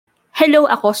Hello,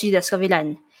 ako si Des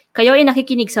Cavillan. Kayo ay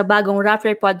nakikinig sa bagong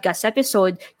Rappler Podcast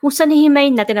episode kung saan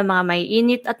hihimayin natin ang mga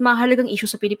maiinit at mahalagang isyu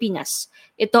sa Pilipinas.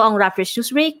 Ito ang Rappler's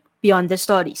Newsbreak, Beyond the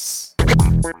Stories.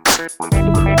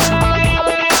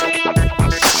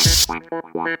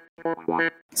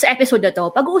 Sa episode na to,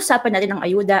 pag-uusapan natin ang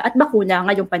ayuda at bakuna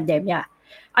ngayong pandemya.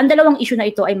 Ang dalawang isyu na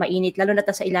ito ay mainit lalo na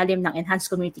sa ilalim ng Enhanced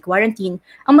Community Quarantine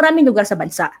ang maraming lugar sa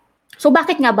bansa. So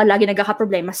bakit nga ba lagi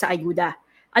nagkakaproblema sa ayuda?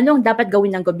 Ano ang dapat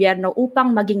gawin ng gobyerno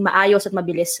upang maging maayos at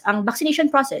mabilis ang vaccination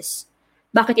process?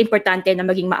 Bakit importante na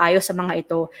maging maayos sa mga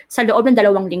ito sa loob ng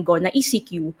 2 linggo na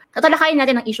ECQ? Tatalakayin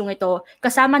natin ang isyong ito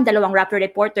kasama ang 2 Rappler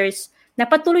reporters na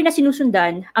patuloy na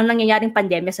sinusundan ang nangyayaring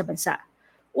pandemya sa bansa.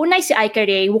 Una ay si Aika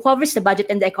Ray, who covers the budget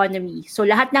and the economy. So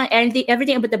lahat ng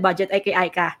everything about the budget ay kay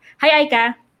Aika. Hi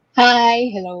Aika!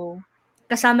 Hi! Hello!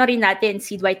 Kasama rin natin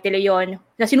si Dwight De Leon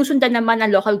na sinusundan naman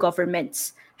ng local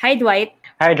governments. Hi Dwight!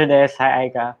 Hi Jodes! Hi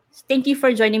Aika! Thank you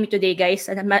for joining me today guys.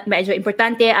 Medyo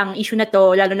importante ang issue na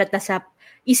to lalo na nasa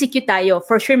ECQ tayo.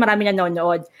 For sure marami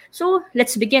nanonood. So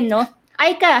let's begin, no?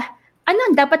 Aika, ano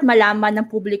ang dapat malaman ng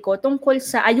publiko tungkol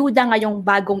sa ayuda ngayong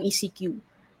bagong ECQ?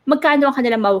 Magkano ang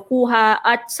kanilang makukuha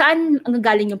at saan ang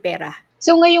galing yung pera?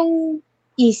 So ngayong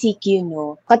ECQ,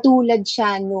 no, katulad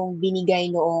siya nung binigay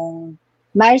noong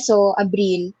Marso,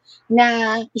 Abril,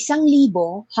 na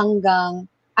 1,000 hanggang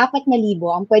 4,000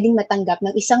 ang pwedeng matanggap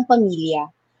ng isang pamilya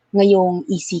ngayong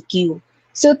ECQ.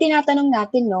 So tinatanong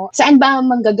natin, no, saan ba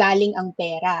manggagaling ang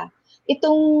pera?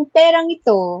 Itong perang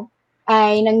ito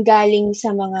ay nanggaling sa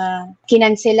mga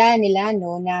kinansela nila,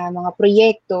 no, na mga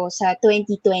proyekto sa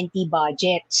 2020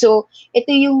 budget. So ito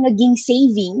yung naging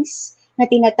savings na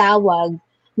tinatawag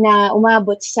na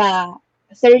umabot sa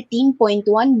 13.1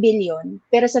 billion.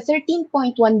 Pero sa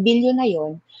 13.1 billion na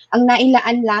yon, ang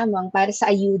nailaan lamang para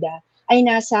sa ayuda ay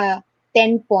nasa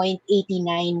 10.89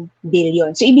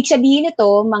 billion. So ibig sabihin nito,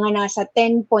 mga nasa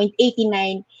 10.89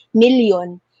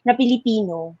 million na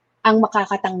Pilipino ang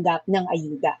makakatanggap ng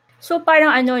ayuda. So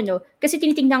parang no, kasi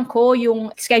tinitingnan ko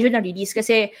yung schedule ng release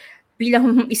kasi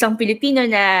bilang isang Pilipino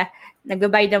na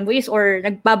nagbabayad ng buwis or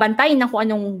nagbabantay ng kung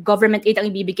anong government aid ang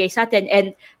ibibigay sa atin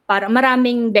and parang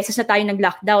maraming beses na tayo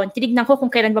nag-lockdown. Tinignan ko kung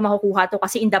kailan ba makukuha to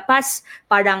kasi in the past,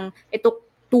 parang ito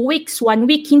 2 weeks, 1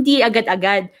 week, hindi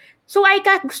agad-agad. So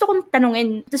Aika, gusto kong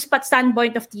tanungin, the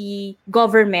standpoint of the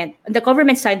government, on the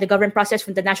government side, the government process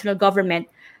from the national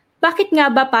government, bakit nga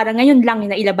ba parang ngayon lang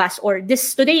nailabas or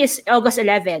today is August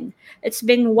 11. It's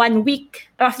been 1 week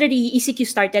after the ECQ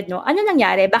started, no? Ano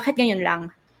nangyari? Bakit ngayon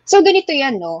lang? So ganito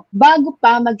yan, no? Bago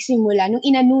pa magsimula, nung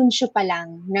inanunsyo pa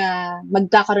lang na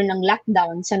magkakaroon ng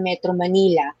lockdown sa Metro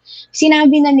Manila,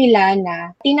 sinabi na nila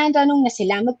na tinatanong na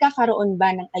sila magkakaroon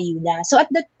ba ng ayuda. So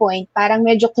at that point, parang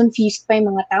medyo confused pa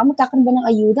yung mga tao, magkakaroon ba ng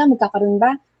ayuda? Magkakaroon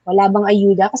ba? Wala bang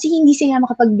ayuda? Kasi hindi sila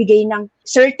makapagbigay ng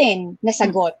certain na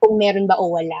sagot kung meron ba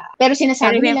o wala. Pero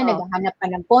sinasabi nila, naghahanap pa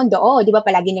ng pondo. Di ba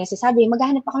palagi nila sasabi,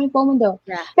 maghahanap pa kami pondo.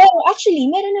 Yeah. Pero actually,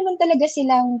 meron naman talaga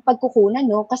silang pagkukunan,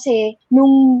 no? Kasi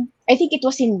nung, I think it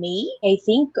was in May,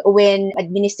 when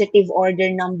Administrative Order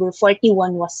number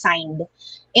 41 was signed.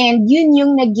 And yun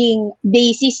yung naging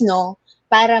basis, no?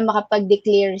 Para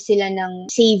makapag-declare sila ng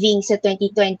savings sa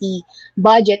 2020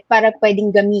 budget para pwedeng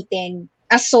gamitin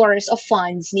as source of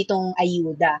funds nitong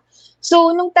ayuda.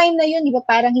 So, nung time na yun, di ba,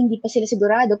 parang hindi pa sila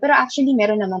sigurado, pero actually,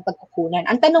 meron namang pagkukunan.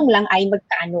 Ang tanong lang ay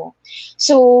magkano.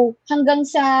 So, hanggang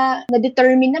sa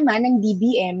na-determine naman ng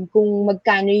DBM kung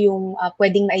magkano yung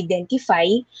pwedeng ma-identify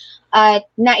at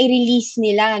na-release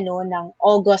nila, no, ng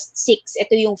August 6.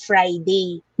 Ito yung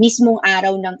Friday, mismong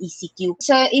araw ng ECQ.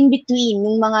 So, in between,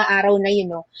 nung mga araw na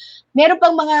yun, no, meron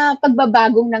pang mga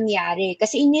pagbabagong nangyari.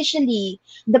 Kasi initially,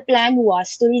 the plan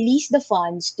was to release the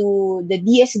funds to the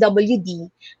DSWD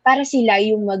para sila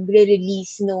yung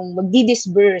magre-release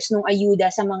magdi-disburse nung ayuda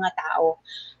sa mga tao.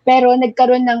 Pero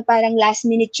nagkaroon ng parang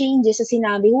last-minute changes sa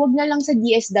sinabi, huwag na lang sa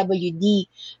DSWD.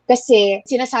 Kasi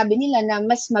sinasabi nila na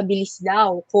mas mabilis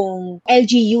daw kung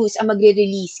LGUs ang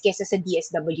magre-release kesa sa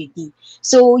DSWD.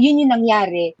 So, yun yung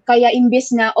nangyari. Kaya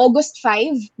imbes na August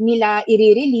 5 nila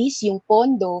i-release yung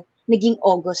pondo, naging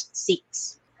August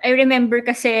 6. I remember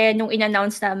kasi nung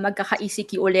in-announce na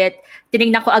magkaka-ECQ ulit,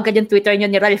 tinignan ko agad yung Twitter nyo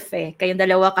ni Ralph kayong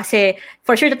dalawa kasi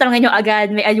for sure tatanungin nyo agad,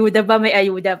 may ayuda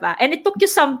ba? And it took you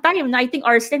some time, na I think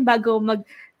hours din bago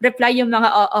mag-reply yung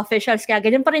mga officials, kaya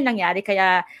ganyan pa rin nangyari,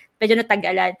 kaya medyo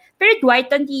natagalan. Pero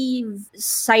Dwight, on the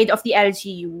side of the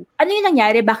LGU, ano yung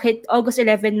nangyari? Bakit August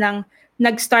 11 nang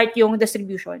nag-start yung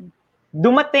distribution?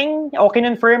 dumating o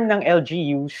kinonfirm ng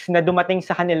LGUs na dumating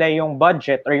sa kanila yung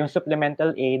budget or yung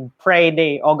supplemental aid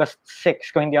Friday, August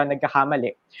 6, kung hindi ako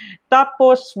nagkakamali.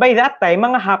 Tapos, by that time,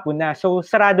 mga hapon na. So,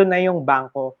 sarado na yung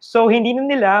bangko. So, hindi na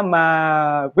nila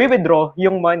ma-withdraw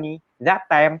yung money that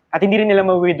time at hindi rin nila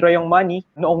ma-withdraw yung money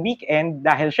noong weekend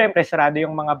dahil syempre sarado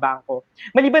yung mga bangko.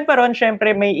 Maliban pa ron,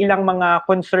 syempre may ilang mga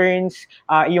concerns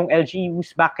yung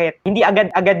LGUs bakit hindi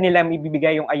agad-agad nila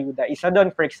ibibigay yung ayuda. Isa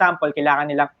doon, for example,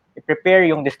 kailangan nilang i-prepare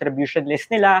yung distribution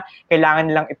list nila, kailangan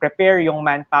nilang i-prepare yung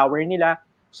manpower nila.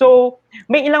 So,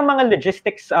 may ilang mga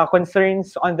logistics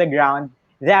concerns on the ground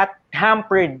that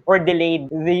hampered or delayed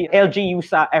the LGU's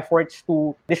efforts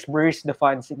to disburse the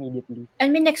funds immediately.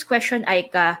 And my next question,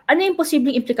 Aika, ano yung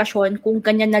posibleng implikasyon kung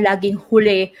ganyan na laging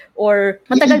huli or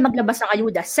matagal maglabas ng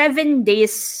ayuda? 7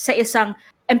 days sa isang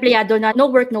empleyado na no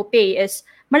work, no pay is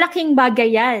malaking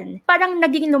bagay yan. Parang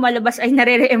naging lumalabas ay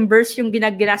nare-reimburse yung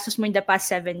ginastos mo in the past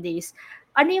 7 days.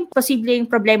 Ano yung posibleng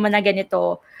problema na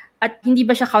ganito at hindi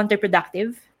ba siya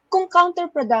counterproductive? Kung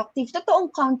counterproductive,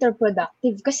 totoong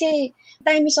counterproductive kasi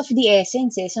time is of the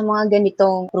essence sa mga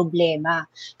ganitong problema.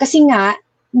 Kasi nga,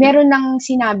 meron nang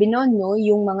sinabi noon, no,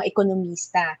 yung mga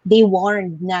ekonomista, they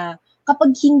warned na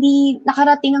kapag hindi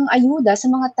nakarating ang ayuda sa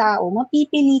mga tao,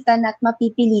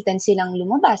 mapipilitan silang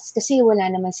lumabas kasi wala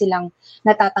naman silang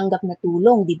natatanggap na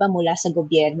tulong, di ba, mula sa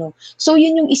gobyerno. So,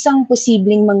 yun yung isang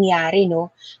posibleng mangyari,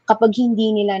 no, kapag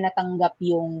hindi nila natanggap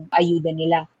yung ayuda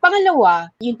nila.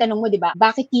 Pangalawa, yung tanong mo, di ba,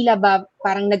 bakit tila ba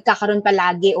parang nagkakaroon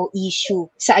palagi o issue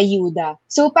sa ayuda?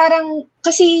 So, parang,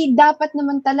 kasi dapat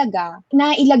naman talaga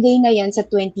nailagay na yan sa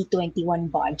 2021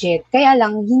 budget. Kaya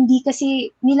lang, hindi kasi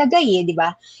nilagay di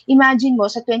ba? Imagine mo,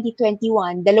 sa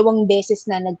 2021, 2 beses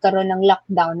na nagkaroon ng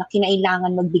lockdown na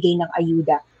kinailangan magbigay ng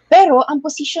ayuda. Pero ang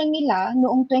posisyon nila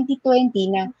noong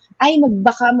 2020 na ay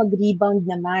baka mag-rebound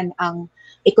naman ang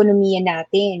ekonomiya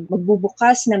natin.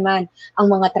 Magbubukas naman ang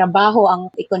mga trabaho,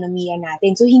 ang ekonomiya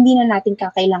natin. So, hindi na natin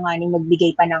kakailanganin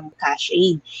magbigay pa ng cash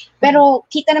aid. Pero,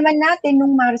 kita naman natin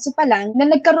nung Marso pa lang na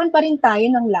nagkaroon pa rin tayo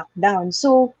ng lockdown.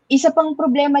 So, isa pang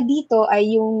problema dito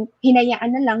ay yung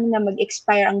hinayaan na lang na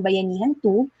mag-expire ang Bayanihan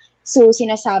 2. So,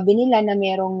 sinasabi nila na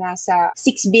merong nasa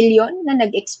 6 billion na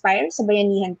nag-expire sa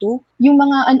Bayanihan 2. Yung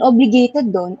mga unobligated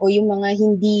doon o yung mga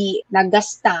hindi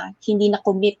nagasta, hindi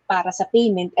na-commit para sa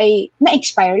payment ay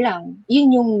na-expire lang. Yun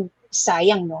yung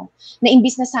sayang, no? Na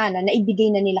imbis na sana,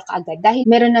 naibigay na nila kaagad dahil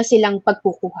meron na silang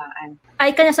pagkukuhaan.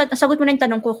 Ay, nasagot mo na yung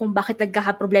tanong ko kung bakit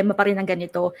nagkakaproblema pa rin ng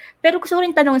ganito. Pero gusto ko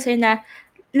rin tanong sa'yo na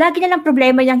lagi na lang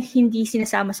problema yung hindi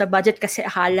sinasama sa budget kasi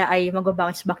akala ay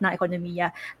mag-bounce back ng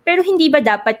ekonomiya. Pero hindi ba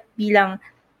dapat bilang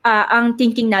ang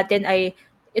thinking natin ay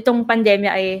itong pandemya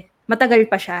ay matagal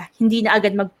pa siya, hindi na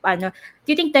agad do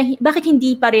you think na, bakit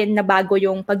hindi pa rin nabago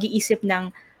yung pag-iisip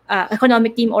ng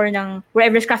economic team or ng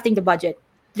whoever's crafting the budget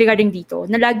regarding dito,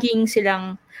 na laging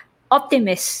silang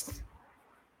optimist?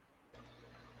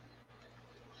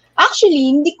 Actually,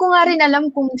 hindi ko nga rin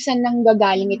alam kung saan nang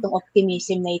gagaling itong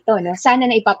optimism na ito. No? Sana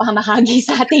na ipapahamahagi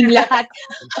sa ating lahat.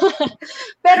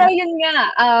 Pero yun nga,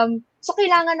 so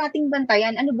kailangan nating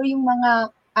bantayan ano ba yung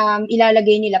mga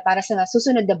ilalagay nila para sa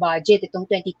susunod na budget, itong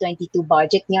 2022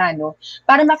 budget nga, no?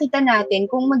 Para makita natin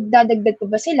kung magdadagdag pa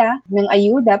ba sila ng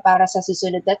ayuda para sa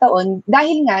susunod na taon.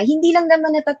 Dahil nga, hindi lang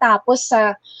naman natatapos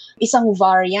sa isang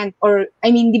variant or,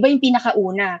 di ba yung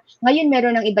pinakauna? Ngayon,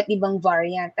 meron ng iba't ibang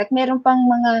variant at meron pang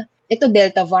ito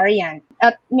Delta variant.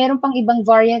 At meron pang ibang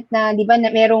variant na, di ba, na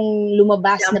merong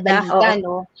lumabas na balita,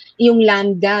 no? Yung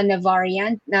Lambda na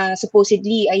variant na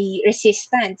supposedly ay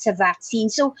resistant sa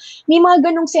vaccine. So, may mga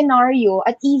ganong scenario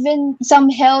at even some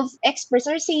health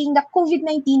experts are saying that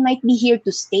COVID-19 might be here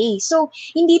to stay. So,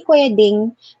 hindi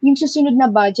pwedeng yung susunod na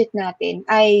budget natin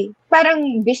ay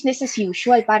parang business as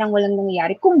usual, parang walang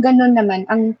nangyayari. Kung ganon naman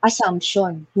ang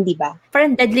assumption, hindi ba?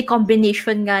 Parang deadly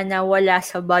combination nga na wala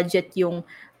sa budget yung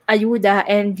ayuda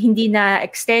and hindi na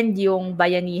extend yung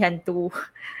Bayanihan 2.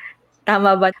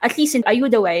 Tama ba? At least in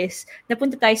ayuda-wise,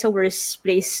 napunta tayo sa worst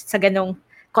place sa ganong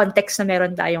context na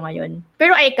meron tayo ngayon.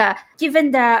 Pero Aika,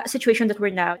 given the situation that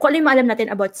we're now, kung ano yung maalam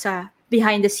natin about sa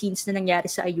behind the scenes na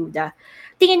nangyari sa ayuda,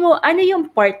 tingin mo, ano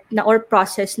yung part na or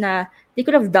process na they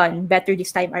could have done better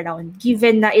this time around?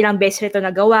 Given na ilang beses ito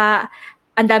nagawa,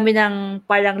 ang dami ng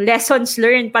parang lessons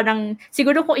learned, parang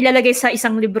siguro kung ilalagay sa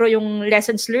isang libro yung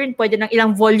lessons learned, pwede ng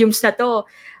ilang volumes na to.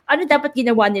 Ano dapat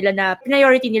ginawa nila na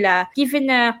priority nila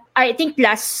given na I think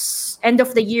last end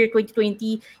of the year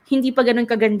 2020, hindi pa ganun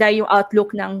kaganda yung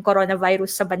outlook ng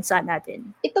coronavirus sa bansa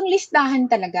natin? Itong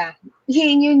listahan talaga,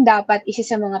 yun dapat isa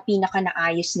sa mga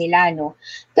pinaka-naayos nila, no?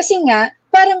 Kasi nga,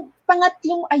 parang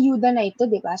pangatlong ayuda na ito,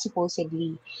 di ba,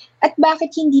 supposedly. At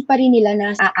bakit hindi pa rin nila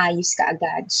naaayos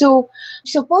kaagad? So,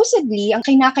 supposedly, ang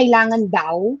kinakailangan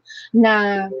daw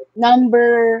na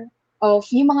number of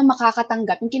yung mga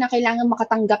makakatanggap, yung kinakailangan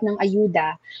makatanggap ng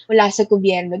ayuda mula sa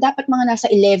gobyerno, dapat mga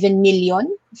nasa 11 million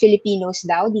Filipinos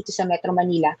daw dito sa Metro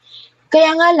Manila.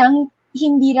 Kaya nga lang,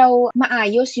 hindi raw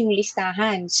maayos yung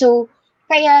listahan. So,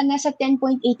 kaya nasa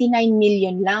 10.89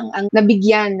 million lang ang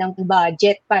nabigyan ng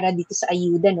budget para dito sa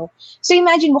ayuda, no? So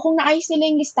imagine mo, kung naayos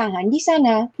nila yung listahan, di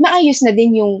sana maayos na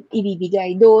din yung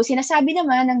ibibigay. Though sinasabi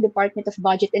naman ng Department of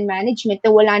Budget and Management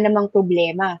na wala namang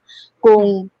problema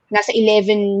kung nasa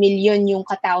 11 million yung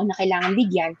katao na kailangan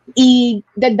bigyan,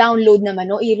 i-download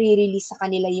naman o i-release sa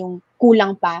kanila yung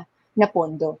kulang pa na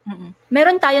pondo.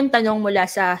 Meron tayong tanong mula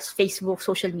sa Facebook,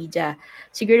 social media.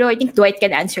 Siguro, I think Dwight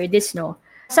can answer this, no?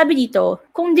 Sabi dito,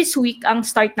 kung this week ang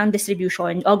start ng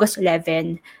distribution, August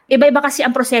 11, iba-iba kasi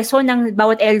ang proseso ng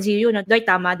bawat LGU, no? Doy,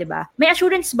 tama, di ba? May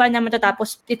assurance ba na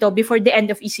matatapos ito before the end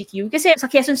of ECQ? Kasi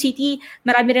sa Quezon City,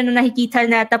 marami rin nakikita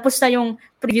na tapos na yung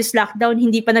previous lockdown,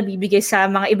 hindi pa nabibigay sa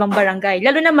mga ibang barangay,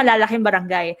 lalo na malalaking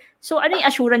barangay. So, ano yung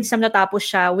assurance na natapos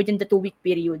siya within the 2-week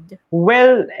period?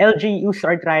 Well, LGUs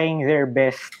are trying their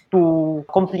best to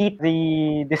complete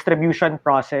the distribution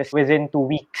process within 2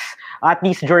 weeks, at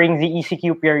least during the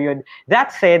ECQ period. That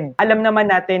said, alam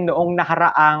naman natin noong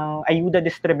nakaraang ayuda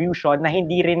distribution na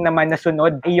hindi rin naman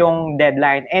nasunod yung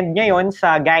deadline. And ngayon,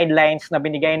 sa guidelines na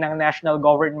binigay ng national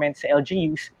government sa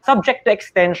LGUs, subject to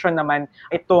extension naman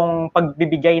itong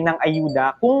pagbibigay ng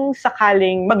ayuda kung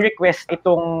sakaling mag-request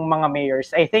itong mga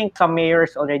mayors. I think some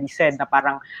mayors already said na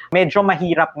parang medyo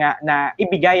mahirap nga na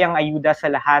ibigay ang ayuda sa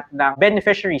lahat ng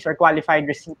beneficiaries or qualified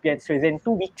recipients within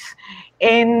 2 weeks.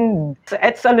 And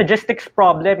it's a logistics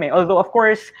problem. Although, of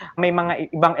course, may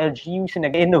mga ibang LGUs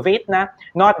na nag-innovate na,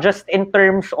 not just in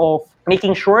terms of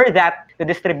making sure that the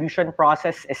distribution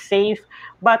process is safe,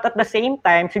 but at the same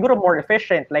time, siguro more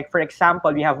efficient. Like, for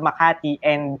example, we have Makati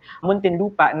and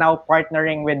Muntinlupa now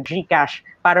partnering with GCash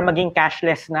para maging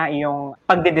cashless na yung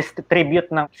pagdidistribute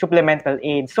ng supplemental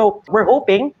aid. So, we're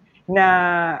hoping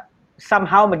na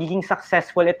somehow magiging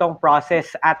successful itong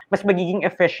process at mas magiging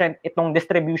efficient itong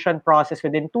distribution process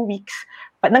within 2 weeks.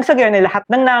 Nang sa gayon, lahat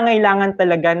ng nangailangan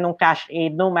talaga ng cash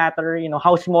aid, no matter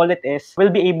how small it is, will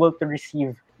be able to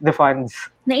receive the funds.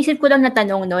 Naisip ko lang na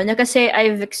tanong, no, na kasi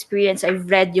I've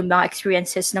read yung mga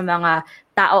experiences ng mga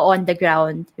tao on the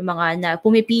ground, yung mga na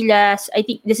pumipila, I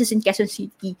think this is in Quezon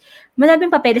City,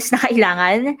 maraming papeles na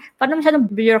kailangan, parang masyadong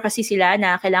bureaucracy sila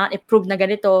na kailangan i-prove na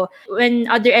ganito. When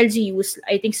other LGUs,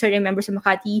 I think certain members sa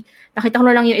Makati, nakita ko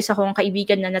na lang yung isa kong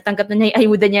kaibigan na natanggap na yung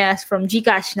ayuda niya from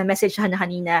GCash na message siya na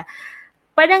kanina.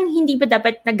 Parang hindi ba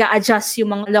dapat nag-a-adjust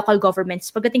yung mga local governments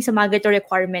pagdating sa mandatory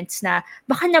requirements na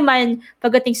baka naman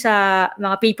pagdating sa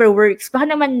mga paperworks,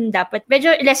 baka naman dapat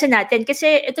medyo i-lessen natin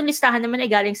kasi itong listahan naman ay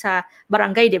galing sa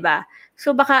barangay, di ba?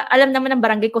 So baka alam naman ng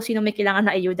barangay kung sino may kailangan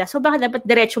na ayuda. So baka dapat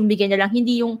diretsong bigyan na lang,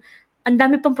 hindi yung ang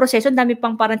dami pang proseso, ang dami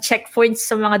pang parang checkpoints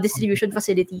sa mga distribution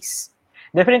facilities.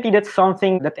 Definitely, that's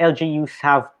something that LGUs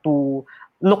have to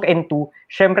look into.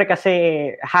 Syempre kasi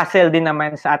hassle din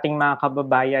naman sa ating mga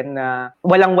kababayan na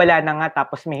walang-wala na nga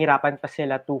tapos mahirapan pa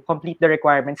sila to complete the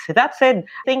requirements. That said,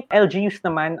 I think LGUs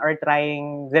naman are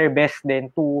trying their best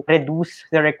din to reduce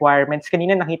the requirements.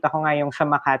 Kanina nakita ko nga yung sa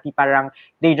Makati, parang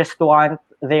they just want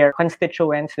their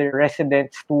constituents, their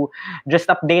residents to just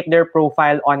update their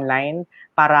profile online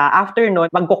para after nun,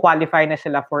 magko-qualify na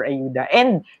sila for ayuda.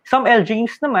 And some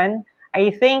LGUs naman, I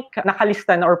think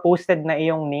nakalista na or posted na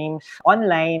yung names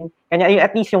online, kanya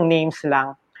at least yung names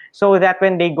lang. So that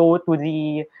when they go to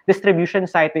the distribution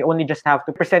site, they only just have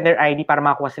to present their ID para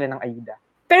makakuha sila ng ayuda.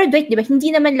 Pero Dwight, di ba,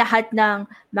 hindi naman lahat ng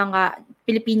mga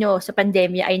Pilipino sa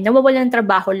pandemya ay nawawalan ng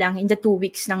trabaho lang in the 2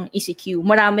 weeks ng ECQ.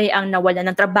 Marami ang nawalan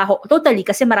ng trabaho totally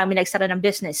kasi marami nagsara ng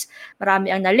business.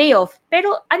 Marami ang na-layoff.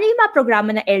 Pero ano yung mga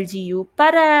programa ng LGU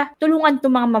para tulungan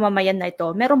itong mga mamamayan na ito?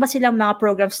 Meron ba silang mga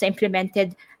programs na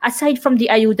implemented aside from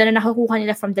the ayuda na nakukuha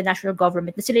nila from the national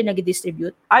government na sila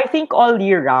nag-distribute? I think all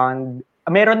year round,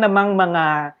 meron namang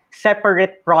mga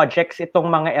separate projects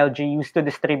itong mga LGUs to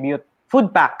distribute food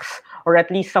packs or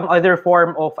at least some other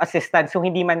form of assistance. So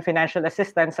hindi man financial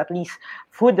assistance, at least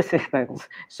food assistance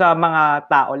sa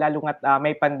mga tao, lalo nga't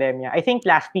may pandemya. I think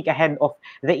last week ahead of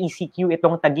the ECQ,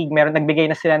 itong Taguig, nagbigay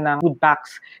na sila ng food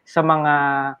packs sa mga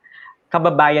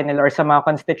kababayan nila or sa mga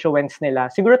constituents nila,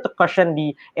 siguro to cushion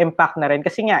the impact na rin.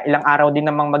 Kasi nga, ilang araw din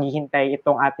namang maghihintay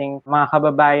itong ating mga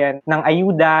kababayan ng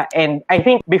ayuda. And I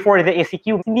think before the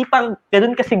ECQ, hindi pa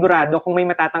ganun kasigurado kung may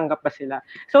matatanggap pa sila.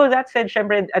 So that said,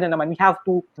 syempre, we have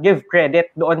to give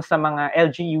credit doon sa mga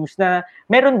LGUs na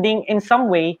meron ding in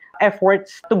some way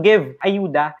efforts to give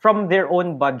ayuda from their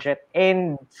own budget.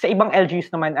 And sa ibang LGUs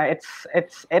naman,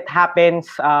 it happens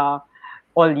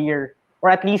all year. Or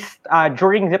at least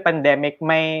during the pandemic,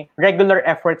 may regular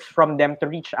efforts from them to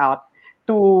reach out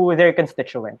to their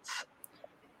constituents.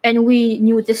 And we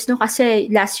knew this kasi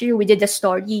last year we did a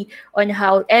story on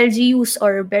how LGUs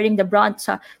are bearing the brunt.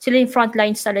 Sila yung front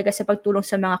lines talaga sa pagtulong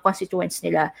sa mga constituents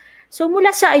nila. So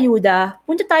mula sa ayuda,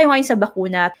 punta tayo ngayon sa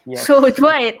bakuna. Yes. So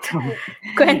Dwight,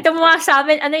 kwento mo sa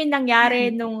amin ano yung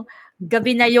nangyari nung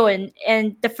gabi na yon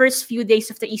and the first few days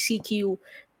of the ECQ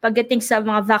pagdating sa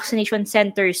mga vaccination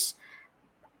centers.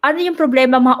 Ano yung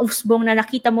problema, mga usbong na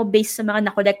nakita mo based sa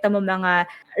mga nakolekta mo mga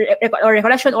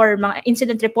recollection or mga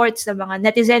incident reports ng mga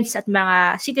netizens at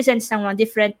mga citizens ng mga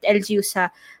different LGUs sa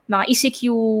mga ECQ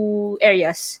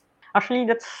areas? Actually,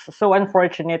 that's so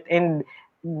unfortunate, and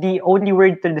the only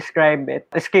word to describe it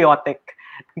is chaotic.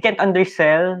 We can't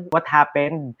undersell what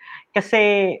happened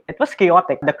kasi it was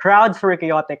chaotic. The crowds were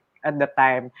chaotic at the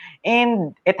time.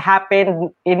 And it happened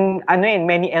in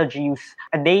many LGUs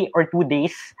a day or 2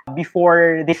 days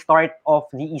before the start of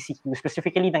the ECQ.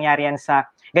 Specifically, nangyari yan sa,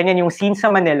 ganyan yung scene sa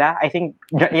Manila. I think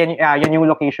yan yung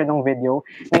location ng video.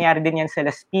 Nangyari din yan sa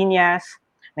Las Piñas,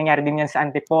 nangyari din yan sa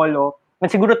Antipolo.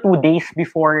 And siguro 2 days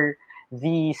before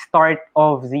the start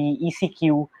of the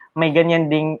ECQ, may ganyan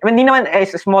ding, hindi naman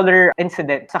is a smaller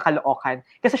incident sa Caloocan.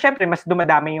 Kasi syempre, mas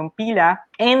dumadami yung pila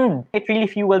and it really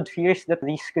fueled fears that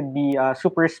these could be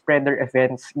super spreader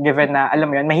events given na, alam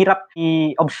mo yun, mahirap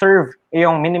i-observe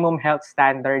yung minimum health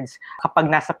standards kapag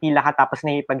nasa pila ka tapos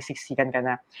nakipagsiksikan ka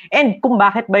na. And kung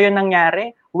bakit ba yun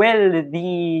nangyari? Well,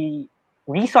 the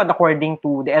reason according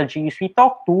to the LGUs we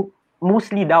talked to,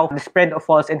 mostly daw the spread of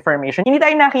false information. Hindi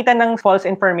tayo nakita ng false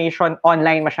information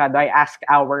online masyado. I asked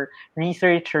our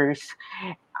researchers.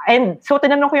 And so,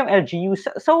 tinanong ko yung LGUs.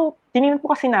 So, tinignan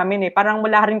po kasi namin parang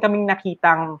wala rin kaming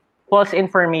nakitang false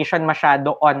information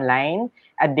masyado online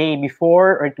a day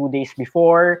before or 2 days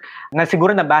before na siguro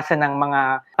nabasa ng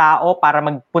mga tao para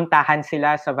magpuntahan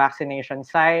sila sa vaccination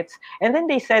sites. And then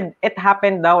they said it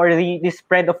happened daw, or the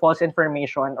spread of false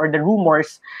information or the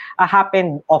rumors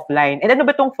happened offline. And ano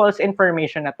ba itong false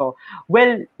information na to?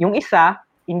 Well, yung isa,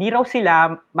 hindi raw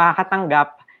sila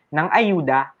makakatanggap ng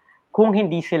ayuda kung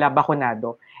hindi sila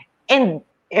bakunado. And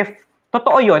if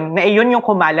totoo yun, na iyon yung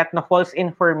kumalat na false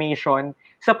information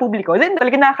sa publiko, then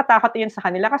talaga nakakatakot yun sa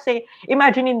kanila kasi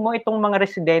imaginein mo itong mga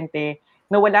residente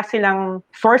na wala silang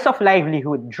source of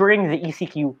livelihood during the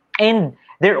ECQ and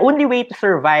their only way to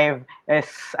survive is,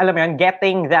 alam mo yun,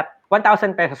 getting that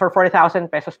 1,000 pesos or 4,000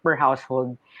 pesos per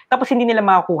household. Tapos hindi nila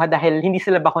makakuha dahil hindi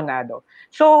sila bakunado.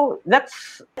 So,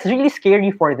 that's really scary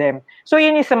for them. So,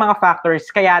 yun yung sa mga factors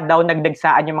kaya daw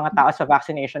nagdagsaan yung mga tao sa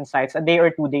vaccination sites a day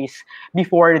or 2 days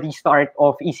before the start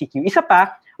of ECQ. Isa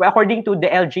pa, according to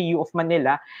the LGU of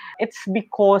Manila, it's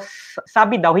because,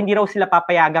 sabi daw, hindi raw sila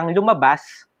papayagang lumabas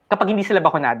kapag hindi sila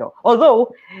bakunado.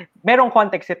 Although, merong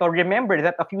context ito. Remember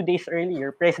that a few days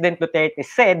earlier, President Duterte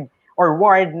said or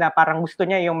warned na parang gusto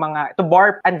niya yung mga, to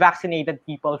bar unvaccinated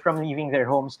people from leaving their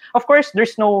homes. Of course,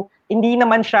 hindi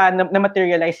naman siya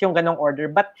na-materialize yung ganong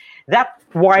order, but that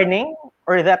warning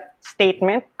or that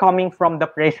statement coming from the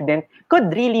president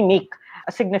could really make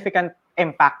a significant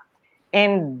impact.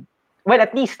 And well,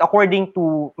 at least according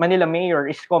to Manila Mayor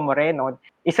Isko Moreno,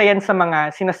 isa yan sa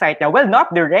mga sinasite niya. Well,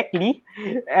 not directly,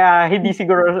 hindi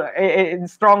siguro in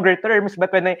stronger terms,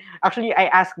 but when I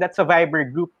asked that sa Viber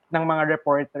group ng mga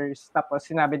reporters, tapos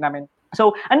sinabi namin,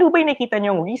 so ano ba yung nakita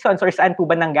niyong reasons or saan po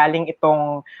ba nanggaling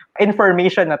itong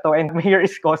information na to? And Mayor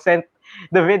Isko sent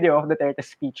the video of Duterte's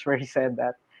speech where he said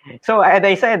that. So, and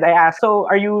I asked, so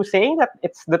are you saying that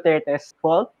it's Duterte's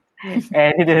fault?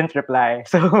 And he didn't reply.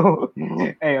 So,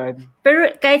 ayun.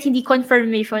 Pero kahit hindi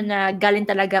confirmation na galing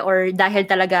talaga or dahil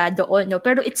talaga doon, no?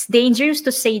 Pero it's dangerous to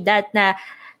say that na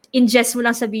ingest mo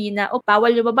lang sabihin na,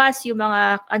 bawal lumabas yung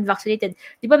mga unvaccinated.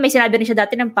 Di ba may sinabi rin siya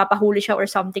dati na papahuli siya or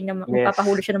something na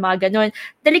papahuli siya ng mga ganon.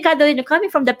 Delikado rin. Coming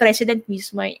from the president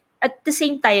mismo, at the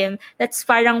same time, that's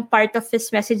parang part of his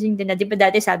messaging din na, di ba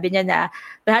dati sabi niya na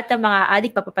lahat ng mga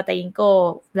adik papapatayin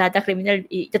ko, lahat ng criminal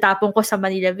itatapon ko sa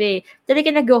Manila Bay.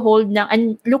 Talaga nag-hold ng,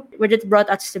 and look where it brought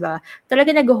us, di ba? Talaga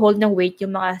nag-hold ng weight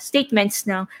yung mga statements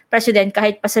ng president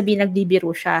kahit pa sabihin nagbibiro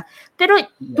siya. Pero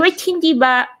wait, hindi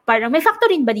ba, parang may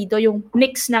factor rin ba dito yung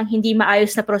mix ng hindi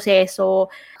maayos na proseso?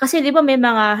 Kasi di ba may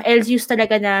mga LGUs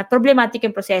talaga na problematic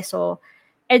yung proseso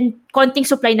and konting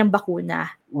supply ng bakuna.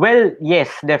 Well,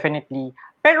 yes, definitely.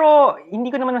 Pero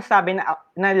hindi ko naman masabi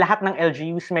na lahat ng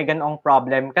LGUs may ganoong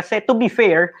problem. Kasi to be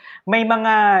fair, may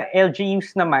mga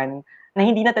LGUs naman na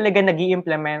hindi na talaga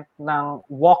nag-i-implement ng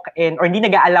walk-in or hindi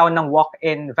nag-a-allow ng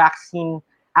walk-in vaccine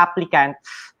applicants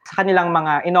sa kanilang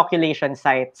mga inoculation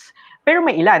sites. Pero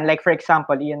may ilan, like for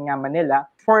example, iyan nga Manila.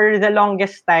 For the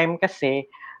longest time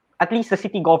kasi, at least the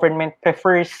city government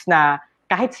prefers na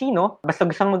kahit sino, basta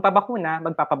gustong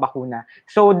magpapabakuna.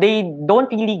 So they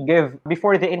don't really give,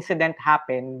 before the incident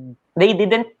happened, they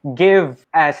didn't give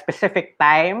a specific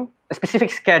time, a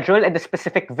specific schedule, and a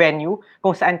specific venue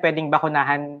kung saan pwedeng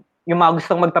bakunahan yung mga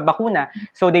gustong magpabakuna.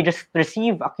 So they just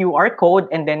receive a QR code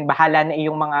and then bahala na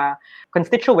yung mga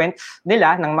constituents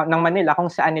nila ng Manila kung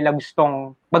saan nila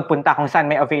gustong magpunta, kung saan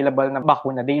may available na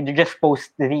bakuna. They just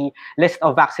post the list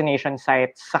of vaccination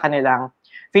sites sa kanilang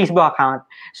Facebook account.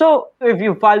 So, if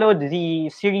you followed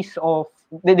the series of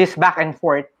this back and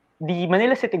forth, the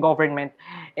Manila City government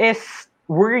is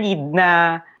worried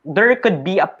na there could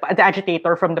be an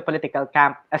agitator from the political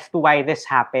camp as to why this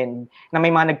happened. Na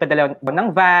may mga nagpadala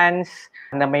ng vans,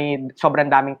 na may sobrang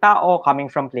daming tao coming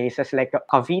from places like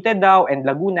Cavite daw and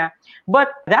Laguna. But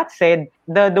that said,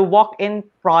 the walk-in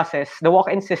process, the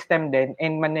walk-in system then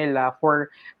in Manila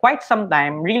for quite some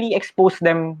time really exposed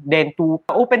them then to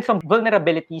open some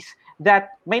vulnerabilities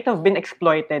that might have been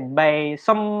exploited by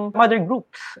some other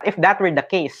groups. If that were the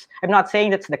case, I'm not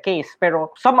saying that's the case, pero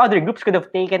some other groups could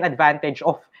have taken advantage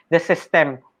of the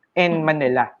system in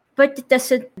Manila. But it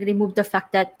doesn't remove the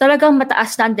fact that talagang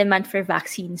mataas na ang demand for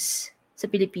vaccines sa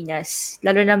Pilipinas.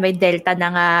 Lalo na may Delta na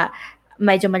nga,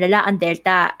 medyo malala ang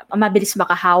Delta, mabilis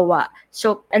makahawa.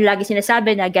 So, ang lagi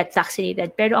sinasabi na get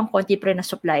vaccinated, pero ang konti pa rin na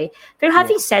supply. Pero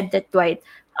having said that, Dwight,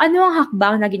 ano ang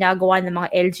hakbang na ginagawa ng mga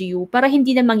LGU para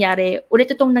hindi na mangyari,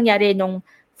 ulit itong nangyari nung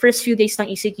first few days ng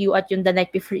ECQ at yung the night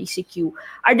before ECQ?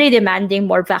 Are they demanding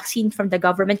more vaccine from the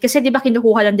government? Kasi di ba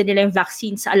kinukuha lang din nila yung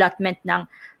vaccine sa allotment ng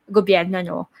gobyerno,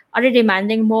 no? Are they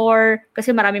demanding more?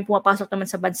 Kasi maraming pumapasok naman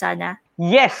sa bansa na.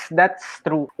 Yes, that's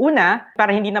true. Una,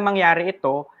 para hindi na mangyari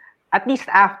ito, at least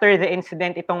after the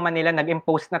incident, itong Manila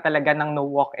nag-impose na talaga ng no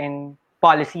walk-in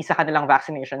policy sa kanilang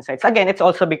vaccination sites. Again, it's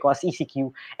also because ECQ.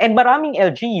 And maraming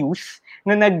LGUs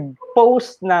na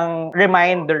nag-post ng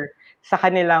reminder sa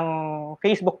kanilang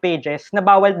Facebook pages na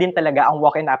bawal din talaga ang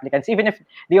walk-in applicants. Even if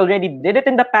they already did it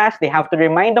in the past, they have to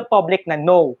remind the public na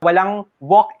no, walang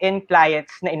walk-in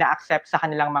clients na ina-accept sa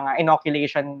kanilang mga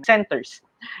inoculation centers.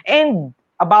 And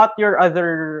about your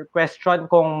other question,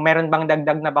 kung meron bang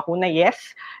dagdag na bakuna, yes,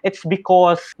 it's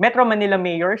because Metro Manila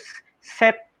mayors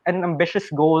set an ambitious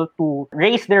goal to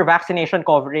raise their vaccination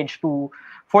coverage to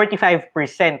 45%.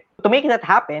 To make that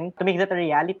happen, to make that a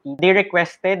reality, they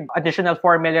requested additional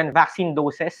 4 million vaccine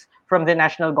doses from the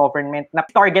national government na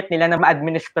target nila na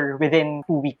ma-administer within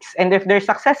 2 weeks. And if they're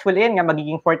successful in nga,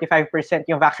 magiging 45%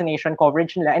 yung vaccination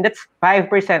coverage nila, and that's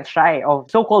 5% shy of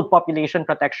so-called population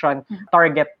protection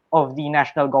target of the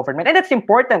national government. And that's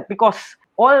important because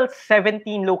all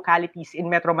 17 localities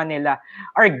in Metro Manila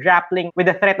are grappling with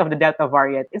the threat of the Delta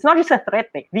variant. It's not just a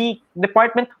threat. The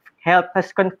Department of Health has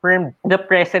confirmed the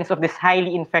presence of this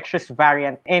highly infectious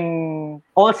variant in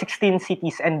all 16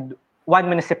 cities and 1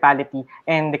 municipality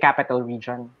in the capital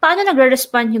region. Paano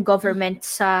nagre-respond yung government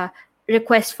sa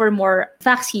request for more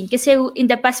vaccine? Kasi in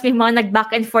the past, may mga nag-back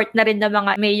and forth na rin na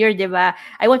mga mayor, di ba?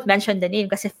 I won't mention the name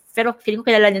kasi pero feeling ko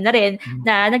kilala nyo na rin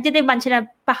na nagde-demand sila,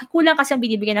 kulang kasi ang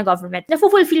binibigay ng government.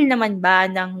 Nafulfill naman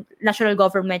ba ng national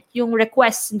government yung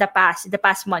requests in the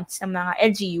past months ng mga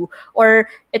LGU? Or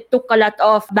it took a lot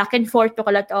of back and forth, took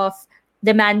a lot of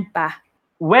demand pa?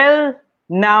 Well,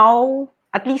 now,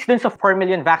 at least dun sa 4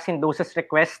 million vaccine doses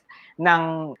request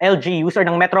ng LGUs or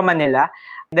ng Metro Manila,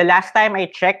 the last time I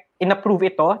checked, in-approve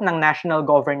ito ng national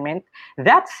government.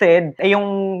 That said, yung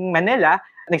Manila,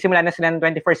 nagsimula na sila ng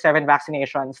 24/7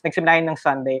 vaccinations. Nagsimula yun ng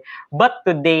Sunday. But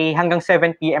today, hanggang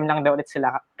 7 p.m. lang daw ulit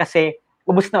sila kasi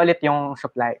ubos na ulit yung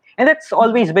supply. And that's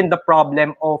always been the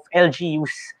problem of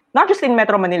LGUs. Not just in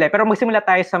Metro Manila, pero magsimula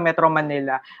tayo sa Metro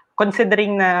Manila.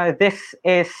 considering na this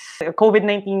is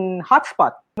COVID-19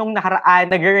 hotspot. Nung nakaraan,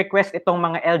 nagre-request itong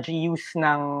mga LGUs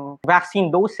ng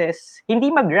vaccine doses, hindi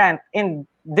mag-grant. And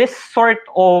this sort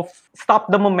of stop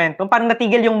the momentum, parang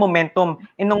natigil yung momentum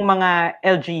inong mga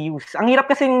LGUs. Ang hirap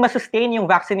kasi masustain yung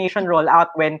vaccination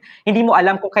rollout when hindi mo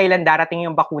alam kung kailan darating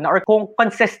yung bakuna or kung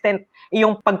consistent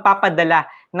yung pagpapadala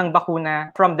ng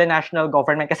bakuna from the national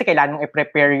government. Kasi kailangan mong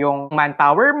i-prepare yung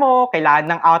manpower mo,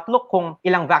 kailangan ng outlook kung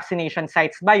ilang vaccination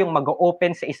sites ba yung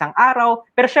mag-open sa isang araw.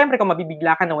 Pero syempre kung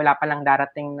mabibigla ka na wala palang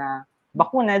darating na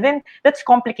bakuna, then that's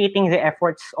complicating the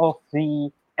efforts of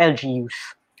the LGUs.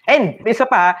 And isa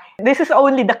pa, this is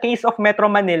only the case of Metro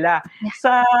Manila.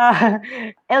 Sa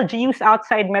LGUs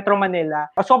outside Metro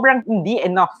Manila, sobrang hindi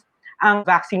enough ang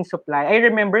vaccine supply. I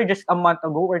remember just a month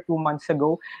ago or 2 months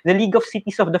ago, the League of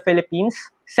Cities of the Philippines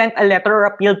sent a letter or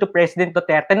appeal to President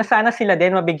Duterte na sana sila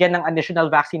din mabigyan ng additional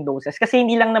vaccine doses. Kasi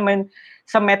hindi lang naman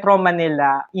sa Metro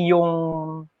Manila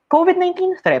yung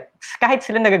COVID-19 threats. Kahit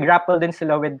sila nag-grapple din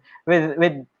sila with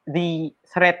the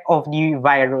threat of the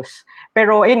virus.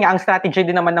 Pero yun nga, ang strategy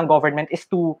din naman ng government is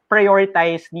to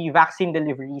prioritize the vaccine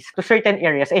deliveries to certain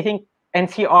areas. I think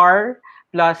NCR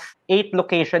plus 8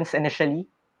 locations initially.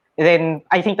 Then,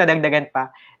 I think nadagdagan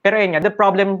pa. Pero yun nga, the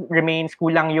problem remains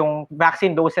kulang yung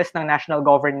vaccine doses ng national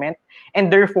government and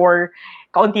therefore,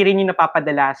 kaunti rin yung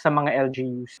napapadala sa mga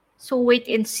LGUs. So, wait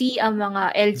and see ang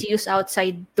mga LGUs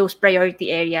outside those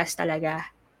priority areas talaga.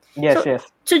 Yes, yes.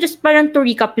 So just parang to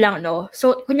recap lang, no?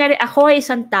 So, kunyari, ako ay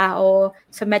isang tao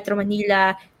sa Metro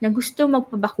Manila na gusto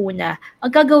magpabakuna.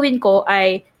 Ang gagawin ko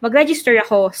ay mag-register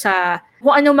ako sa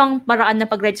kung anumang paraan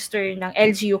ng pag-register ng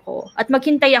LGU ko at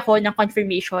maghintay ako ng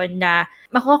confirmation na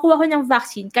makakuha ko ng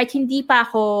vaccine kahit hindi pa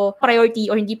ako priority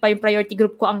or hindi pa yung priority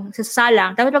group ko ang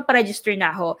sasalang, dapat magpa-register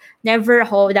na ako. Never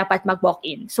ako dapat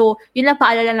mag-walk-in. So, yun lang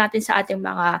paalala natin sa ating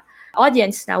mga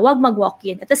audience na wag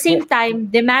mag-walk-in. At the same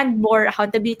time, demand more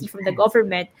accountability from the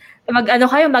government.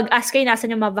 Mag-ask kayo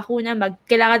nasan yung mga bakuna,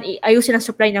 kailangan ayusin ang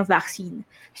supply ng vaccine.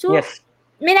 So,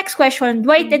 my next question,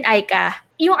 Dwight and Aika,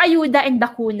 yung ayuda and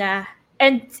bakuna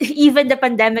and even the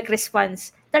pandemic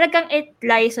response, talagang it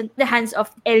lies on the hands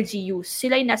of LGUs.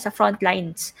 Sila yung nasa front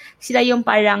lines. Sila yung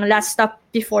parang last stop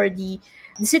before the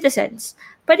citizens.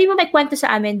 Pwede mo may kwento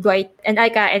sa amin, Dwight and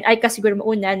Aika siguro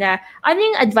mauna na ano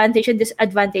yung advantage and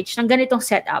disadvantage ng ganitong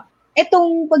setup?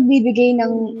 Itong pagbibigay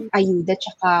ng ayuda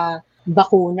tsaka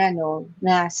bakuna, no,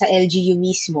 na sa LGU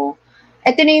mismo,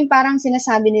 ito na yung parang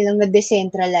sinasabi nilang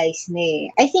na-decentralize na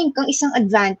eh. I think ang isang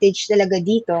advantage talaga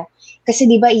dito, kasi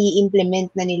di ba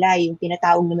i-implement na nila yung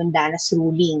tinatawag na Mandanas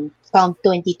ruling from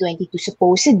 2022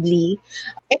 supposedly.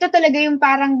 Ito talaga yung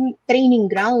parang training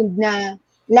ground na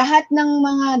lahat ng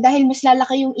mga, dahil mas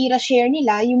lalaki yung IRA share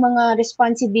nila, yung mga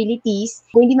responsibilities,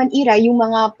 kung hindi man IRA, yung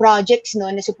mga projects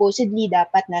no, na supposedly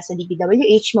dapat nasa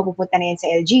DPWH, mapupunta na yan sa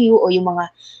LGU, o yung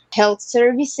mga health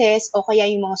services, o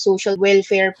kaya yung mga social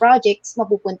welfare projects,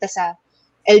 mapupunta sa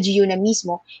LGU na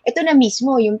mismo. Ito na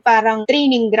mismo, yung parang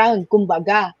training ground,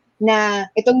 kumbaga, na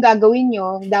itong gagawin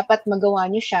nyo, dapat magawa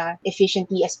nyo siya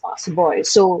efficiently as possible.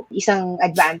 So, isang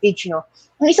advantage, no?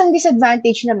 Ang isang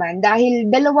disadvantage naman, dahil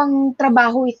dalawang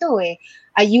trabaho ito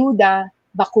ayuda,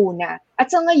 bakuna.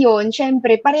 At sa ngayon,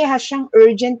 syempre, parehas siyang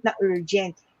urgent na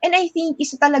urgent. And I think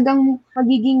isa talagang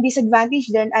magiging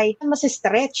disadvantage din ay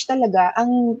mas-stretch talaga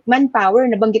ang manpower.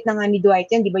 Nabanggit na nga ni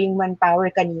Dwight yan, di ba yung manpower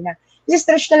kanina?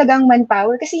 Stretch talaga ang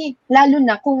manpower kasi lalo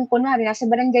na kung kunwari nasa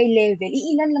barangay level,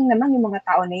 iilan lang naman yung mga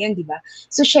tao na yan, di ba?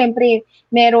 So, syempre,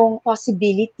 merong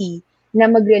possibility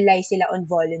na mag-rely sila on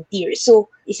volunteers.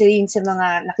 So, isa yun sa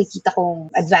mga nakikita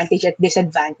kong advantage at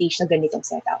disadvantage na ganitong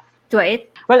setup. Dwight?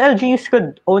 Well, LGUs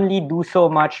could only do so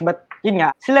much, but yun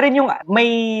nga, sila rin yung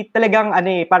may talagang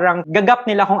parang gagap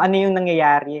nila kung ano yung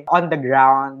nangyayari on the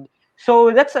ground.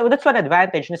 So that's one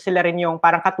advantage na sila rin yung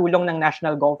parang katulong ng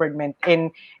national government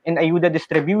in ayuda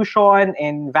distribution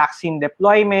and vaccine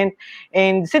deployment.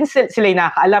 And since sila yung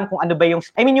nakakaalam kung ano ba yung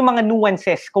mga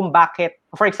nuances kung bakit,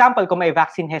 for example, kung may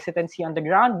vaccine hesitancy on the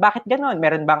ground, bakit ganon?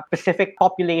 Meron bang specific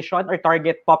population or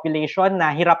target population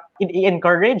na hirap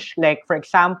i-encourage? Like, for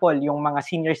example, yung mga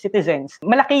senior citizens.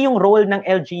 Malaki yung role ng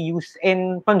LGUs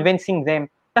in convincing them.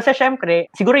 Kasi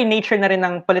syempre, siguro yung nature na rin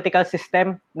ng political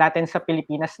system natin sa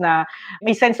Pilipinas na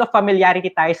may sense of familiarity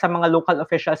tayo sa mga local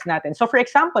officials natin. So for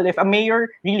example, if a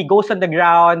mayor really goes on the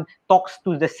ground, talks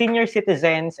to the senior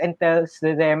citizens and tells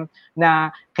them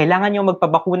na kailangan nyo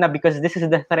magpabakuna because this is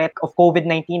the threat of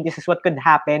COVID-19, this is what could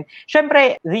happen.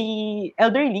 Syempre, the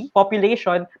elderly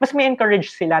population, mas may encourage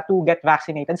sila to get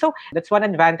vaccinated. So that's one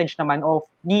advantage naman of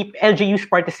the LGU's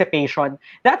participation.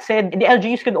 That said, the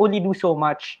LGUs can only do so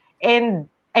much. And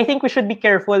I think we should be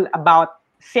careful about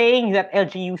saying that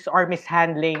LGUs are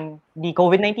mishandling the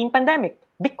COVID-19 pandemic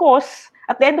because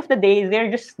at the end of the day, they're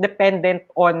just dependent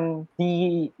on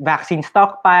the vaccine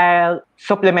stockpile,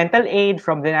 supplemental aid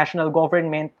from the national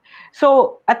government.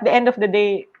 So at the end of the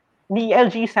day, the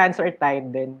LGU's hands are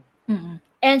tied then. Mm-hmm.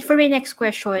 And for my next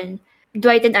question,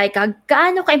 Dwight and Aika,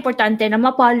 gaano ka-importante na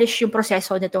ma-polish yung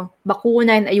proseso nito,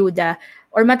 bakuna and ayuda,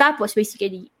 or matapos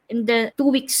basically in the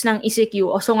 2 weeks ng ECQ,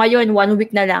 o so ngayon 1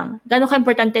 week na lang, gaano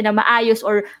ka-importante na maayos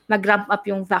or mag-ramp up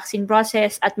yung vaccine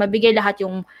process at mabigay lahat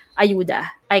yung ayuda?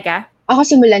 Aika? Ako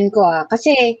simulan ko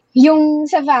kasi yung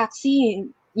sa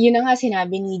vaccine, yun na nga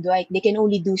sinabi ni Dwight, they can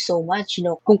only do so much,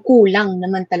 kung kulang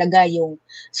naman talaga yung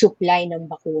supply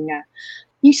ng bakuna.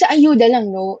 Yung sa ayuda lang,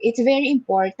 it's very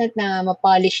important na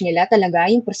ma-polish nila talaga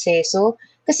yung proseso.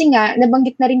 Kasi nga,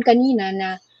 nabanggit na rin kanina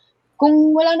na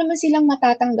kung wala naman silang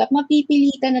matatanggap,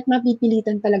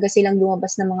 mapipilitan talaga silang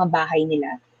lumabas ng mga bahay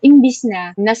nila. Imbis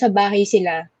na nasa bahay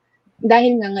sila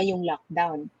dahil nga ngayong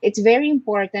lockdown. It's very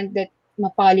important that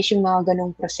ma-polish yung mga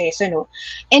ganong proseso,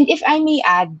 And if I may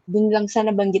add, dun lang sa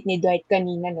nabanggit ni Dwight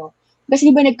kanina, kasi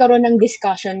di ba nagkaroon ng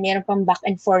discussion, meron pang back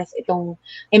and forth itong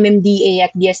MMDA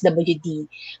at DSWD.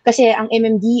 Kasi ang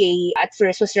MMDA at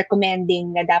first was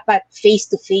recommending na dapat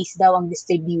face-to-face daw ang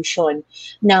distribution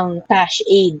ng cash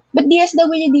aid. But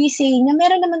DSWD is saying na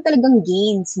meron naman talagang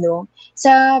gains,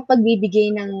 sa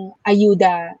pagbibigay ng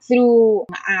ayuda through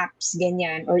apps,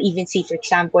 ganyan. Or even say, for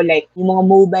example, like yung mga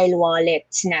mobile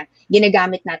wallets na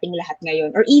ginagamit nating lahat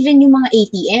ngayon. Or even yung mga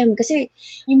ATM. Kasi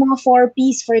yung mga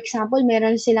 4Ps, for example,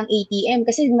 meron silang ATM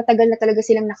kasi matagal na talaga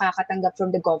silang nakakatanggap from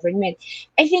the government.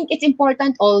 I think it's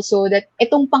important also that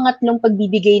itong pangatlong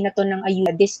pagbibigay na to ng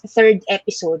ayuda, this third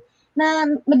episode, na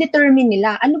ma-determine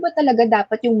nila ano ba talaga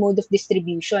dapat yung mode of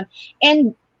distribution.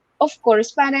 And of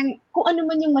course, parang kung ano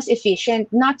man yung mas efficient,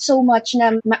 not so much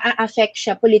na ma-affect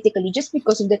siya politically just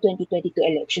because of the 2022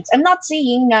 elections. I'm not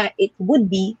saying na it would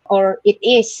be or it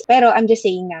is, pero I'm just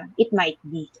saying na it might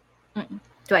be.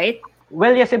 Right?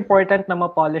 Well, yes, important na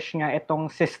ma-polish nga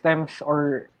itong systems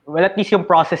or, well, at least yung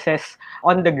processes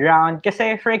on the ground.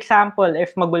 Kasi, for example,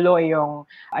 if magulo yung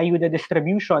ayuda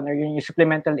distribution or yung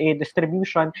supplemental aid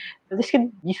distribution, this can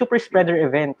be super spreader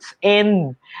events.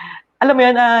 And alam mo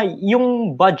yun, yung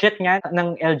budget nga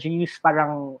ng LGUs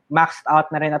parang maxed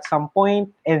out na rin at some point.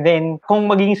 And then, kung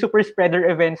magiging super spreader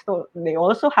events to, they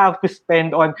also have to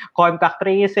spend on contact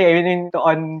tracing,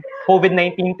 on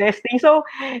COVID-19 testing. So,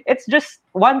 it's just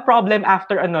one problem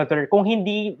after another kung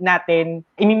hindi natin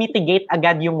i-mitigate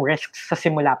agad yung risks sa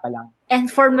simula pa lang. And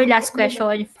for my last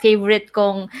question, favorite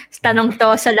kong tanong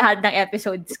to sa lahat ng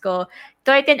episodes ko.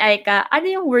 Dwight and Aika, ano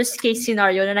yung worst case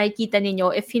scenario na nakikita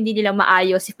ninyo if hindi nila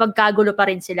maayos, if pagkagulo pa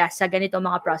rin sila sa ganito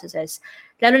mga processes?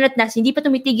 Lalo na't hindi pa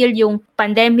tumitigil yung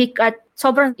pandemic at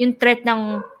sobrang yung threat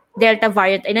ng Delta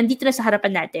variant ay nandito na sa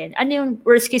harapan natin. Ano yung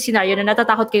worst case scenario na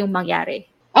natatakot kayong mangyari?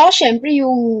 Syempre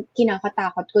yung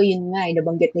kinakatakot ko, yun nga,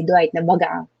 nabanggit ni Dwight, na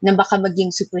baka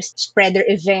maging super spreader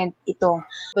event ito.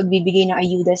 Pagbibigay ng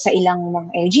ayuda sa ilang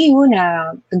mga LGU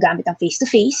na gagamit ang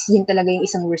face-to-face, yun talaga yung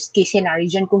isang worst case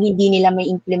scenario dyan kung hindi nila may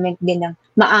implement din ng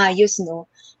maayos,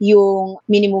 yung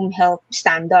minimum health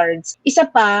standards.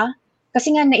 Isa pa,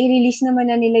 kasi nga nai-release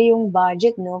naman na nila yung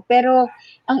budget, pero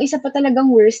ang isa pa talagang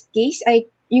worst case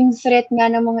ay yung threat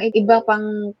nga ng mga iba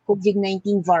pang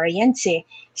COVID-19 variants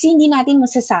Kasi hindi natin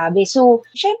masasabi. So,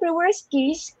 syempre, worst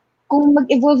case, kung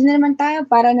mag-evolve na naman tayo,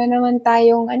 para na naman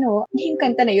tayong, yung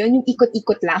kanta na yun, yung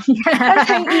ikot-ikot lang.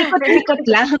 Parang ikot-ikot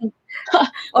lang.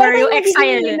 Or yung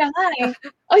Exile.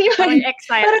 Oh, yun. Or yung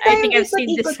Exile. I think I've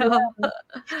seen this.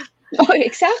 Oh,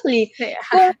 exactly. Yeah.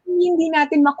 Kung hindi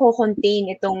natin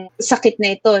mako-contain itong sakit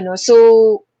na ito, So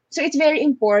it's very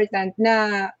important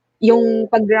na yung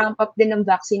pag-ramp up din ng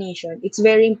vaccination, it's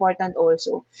very important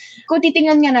also. Kung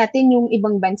titingnan nga natin yung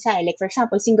ibang bansa, like for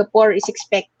example, Singapore is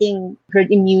expecting herd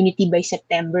immunity by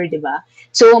September, di ba?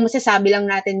 So, ang masasabi lang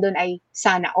natin doon ay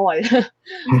sana all.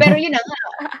 Pero yun na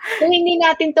nga, kung hindi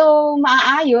natin to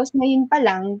maaayos, ngayon pa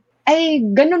lang, ay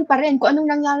ganun pa rin. Kung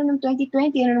anong nangyari ng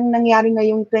 2020, anong nangyari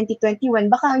ngayong 2021,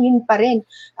 baka yun pa rin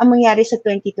ang mangyari sa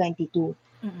 2022.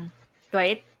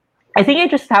 Right? I think I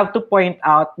just have to point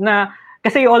out na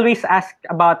kasi you always ask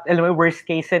about worst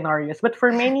case scenarios. But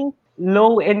for many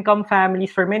low-income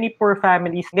families, for many poor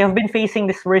families, they have been facing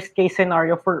this worst case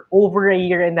scenario for over a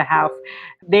year and a half.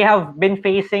 They have been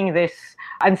facing this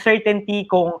uncertainty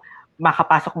kung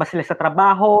makapasok ba sila sa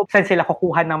trabaho, saan sila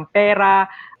kukuha ng pera,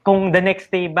 kung the next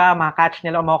day ba makakatch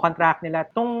nila o makakontract nila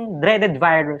itong dreaded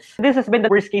virus. This has been the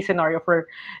worst case scenario for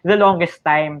the longest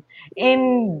time.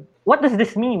 And what does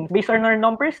this mean? Based on our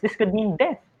numbers, this could mean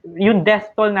death. Yung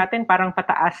death toll natin parang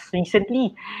pataas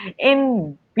recently.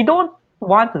 And we don't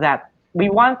want that. We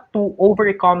want to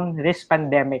overcome this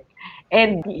pandemic.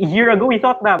 And a year ago, we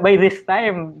thought na by this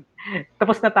time,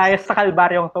 tapos na tayo sa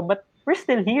kalbaryong to, but we're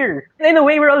still here. In a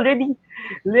way, we're already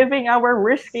living our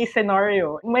worst case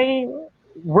scenario. May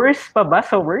worse pa ba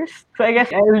sa worst? So I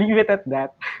guess I'll leave it at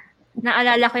that.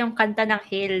 Naalala ko yung kanta ng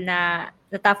Hail na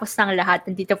natapos ng lahat,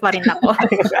 nandito pa rin ako.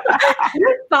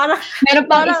 Meron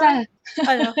pang isa.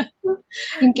 Ano?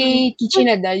 Yung kay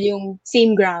Kichinadal, yung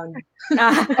Same Ground.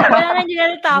 Parang hindi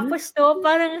na natapos to.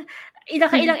 Parang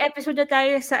ilang episode na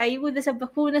tayo sa ayuda, sa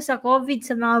bakuna, sa COVID,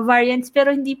 sa mga variants,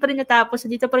 pero hindi pa rin natapos.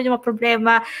 Dito pa rin yung mga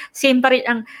problema. Same pa rin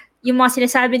yung mga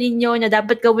sinasabi ninyo na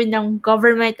dapat gawin ng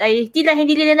government ay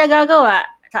hindi nila nagagawa.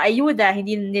 Sa ayuda,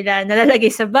 hindi nila nalalagay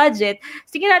sa budget.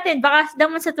 Sige natin, baka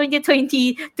naman sa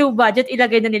 2022 budget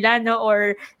ilagay na nila, no?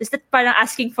 Or is that parang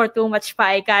asking for too much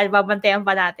pa, Aika, babantayan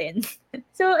pa natin.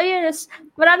 So, ayun,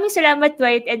 maraming salamat,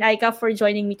 Dwight and Aika, for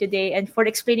joining me today and for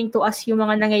explaining to us yung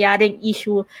mga nangyayaring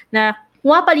issue na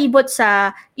pumapalibot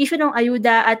sa issue ng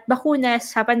ayuda at bakuna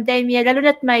sa pandemya, lalo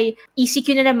na't may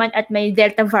ECQ na naman at may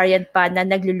Delta variant pa na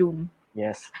naglo-loom.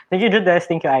 Yes. Thank you, Judes.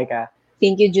 Thank you, Aika.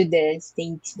 Thank you, Judes.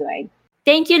 Thanks, Dwight.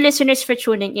 Thank you, listeners, for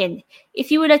tuning in. If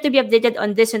you would like to be updated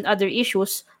on this and other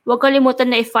issues, huwag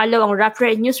kalimutan na i-follow ang Rapture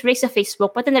and Newsbreak sa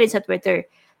Facebook, pati na rin sa Twitter.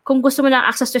 Kung gusto mo ng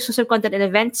access to exclusive content and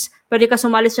events, pwede ka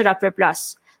sumali sa Rapture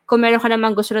Plus. Kung meron ka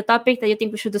namang gusto na topic that you think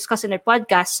we should discuss in our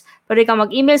podcast, pwede ka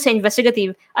mag-email sa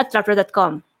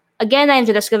investigative@rapture.com. Again, I am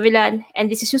Judas Gavilan, and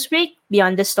this is Newsbreak,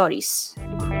 Beyond the Stories.